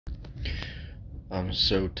I'm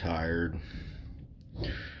so tired.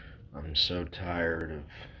 I'm so tired of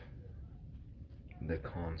the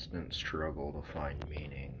constant struggle to find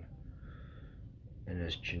meaning. And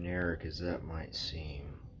as generic as that might seem,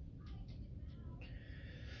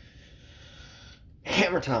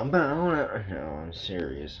 hammer time, no, I'm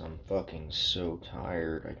serious. I'm fucking so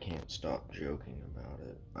tired. I can't stop joking about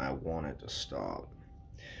it. I want it to stop.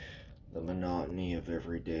 The monotony of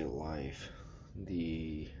everyday life,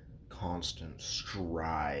 the constant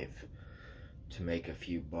strive to make a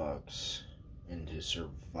few bucks and to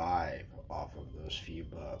survive off of those few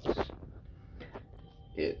bucks.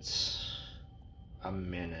 It's a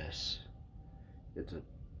menace. It's a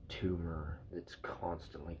tumor that's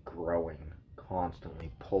constantly growing,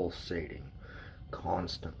 constantly pulsating,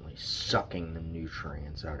 constantly sucking the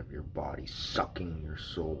nutrients out of your body, sucking your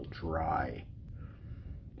soul dry.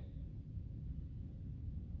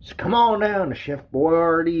 So come on down to Chef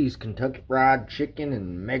Boyardee's Kentucky Fried Chicken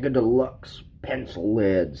and Mega Deluxe Pencil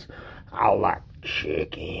Lids. I like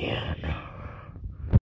chicken.